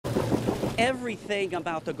Everything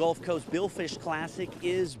about the Gulf Coast Billfish Classic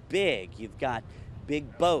is big. You've got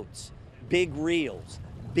big boats, big reels,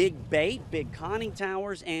 big bait, big conning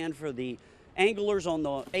towers, and for the anglers on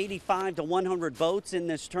the 85 to 100 boats in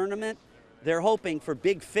this tournament, they're hoping for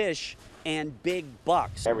big fish and big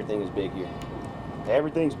bucks. Everything is big here.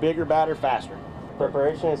 Everything's bigger, badder, faster.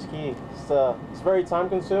 Preparation is key. It's very time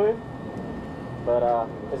consuming, but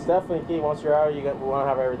it's definitely key. Once you're out, you want to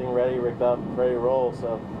have everything ready, rigged up, ready to roll.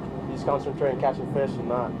 So you just concentrate on catching fish and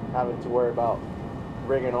not having to worry about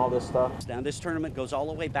rigging all this stuff. Now this tournament goes all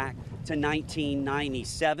the way back to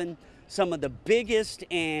 1997. Some of the biggest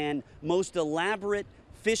and most elaborate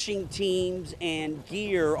fishing teams and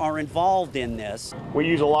gear are involved in this. We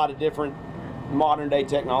use a lot of different modern day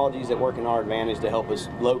technologies that work in our advantage to help us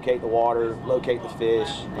locate the water, locate the fish,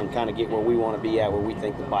 and kind of get where we want to be at, where we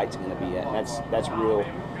think the bite's going to be at. And that's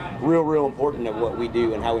real important of what we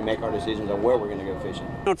do and how we make our decisions on where we're going to go fishing.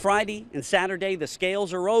 On Friday and Saturday, the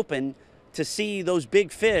scales are open to see those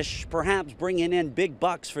big fish, perhaps bringing in big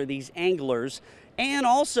bucks for these anglers, and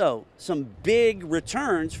also some big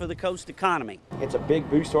returns for the coast economy. It's a big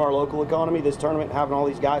boost to our local economy, this tournament, having all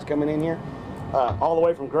these guys coming in here. All the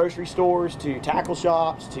way from grocery stores to tackle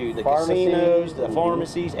shops to the casinos, the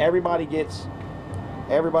pharmacies. Everybody gets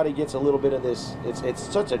a little bit of this. It's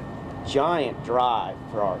such a giant drive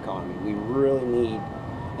for our economy. We really need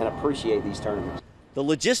and appreciate these tournaments. The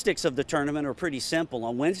logistics of the tournament are pretty simple.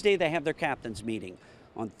 On Wednesday, they have their captain's meeting.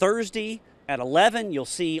 On Thursday at 11, you'll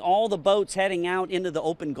see all the boats heading out into the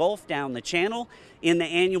open Gulf down the channel in the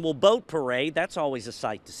annual boat parade. That's always a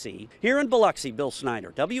sight to see. Here in Biloxi, Bill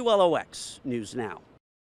Snyder, WLOX News Now.